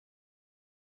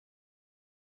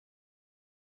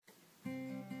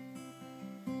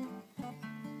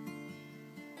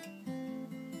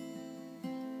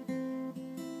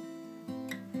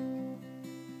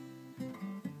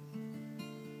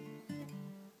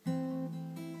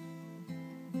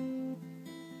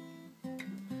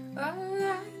All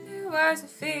I knew was a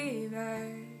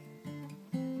fever,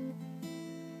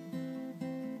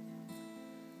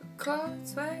 a cold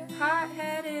sweat,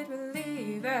 hot-headed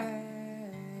reliever.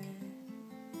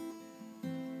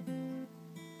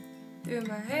 Threw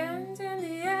my hands in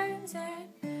the air and said,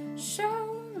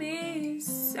 show me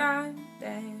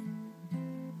something.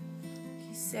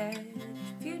 He said,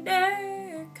 if you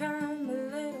dare come a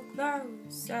little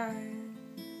closer.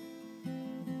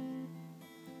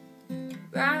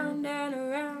 Round and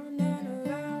around and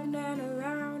around and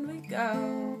around we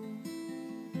go.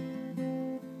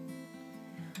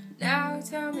 Now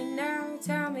tell me now,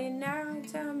 tell me now,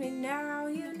 tell me now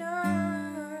you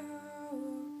know.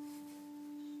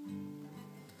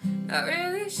 Not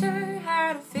really sure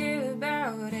how to feel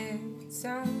about it.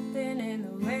 Something in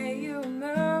the way you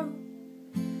move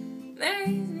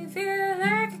makes me feel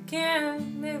like I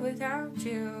can't live without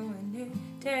you, and it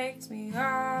takes me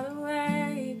all the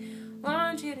way.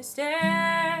 Want you to stay.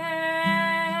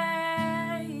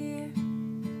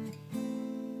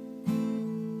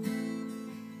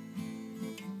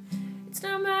 It's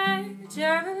not much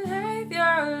of a life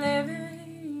you're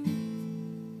living.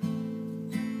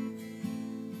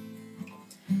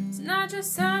 It's not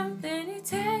just something you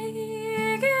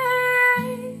take.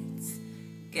 It's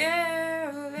giving.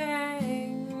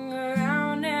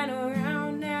 Around and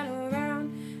around and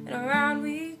around and around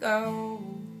we go.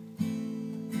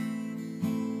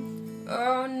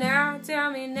 Oh, now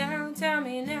tell me now, tell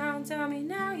me now, tell me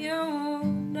now you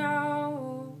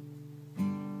know.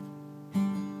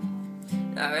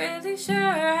 Not really sure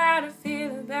how to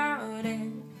feel about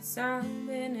it.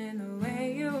 Something in the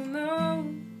way you move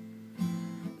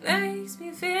makes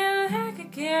me feel like I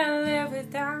can't live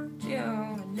without you,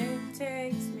 and it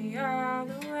takes me all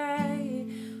the way.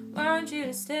 Want you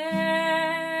to stay.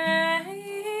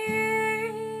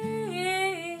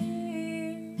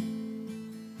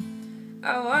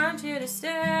 I want you to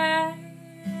stay.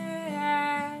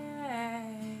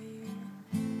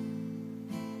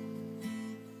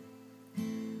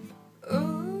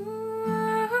 Ooh,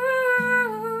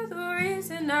 the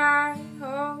reason I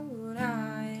hold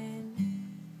on.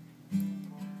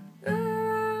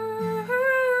 Ooh,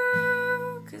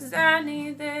 'cause I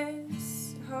need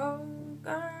this hold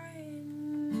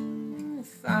on.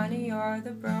 Funny, you're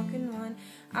the broken one.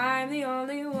 I'm the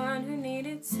only one who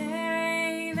needed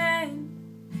saving.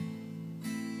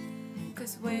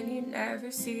 'Cause when you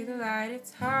never see the light,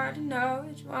 it's hard to know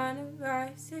which one of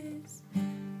us is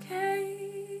caving.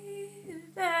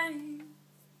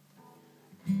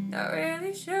 Not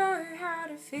really sure how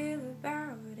to feel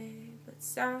about it, but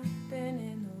something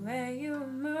in the way you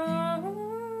move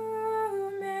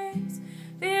makes me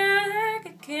feel like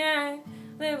I can't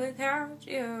live without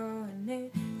you, and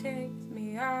it takes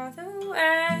me all the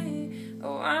way. I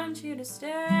want you to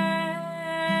stay.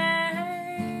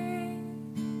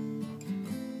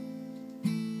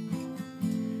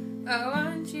 I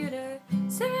want you to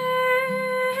stay.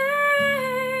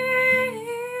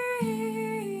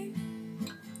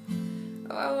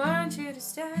 Oh, I want you to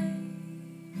stay.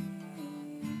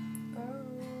 Oh,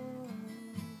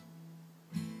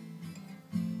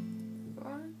 I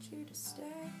want you to stay.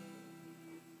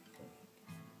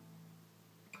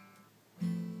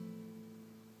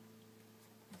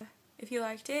 If you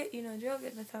liked it, you know the drill,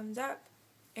 give it a thumbs up,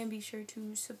 and be sure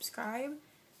to subscribe,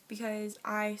 because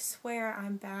I swear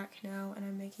I'm back now and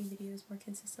I'm making videos more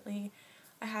consistently.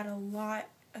 I had a lot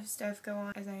of stuff go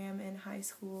on as I am in high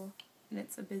school and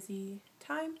it's a busy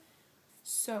time.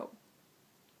 So,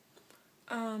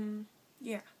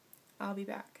 yeah, I'll be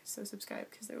back. So subscribe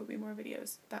because there will be more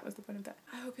videos. That was the point of that.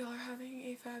 I hope y'all are having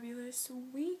a fabulous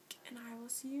week, and I will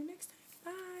see you next time.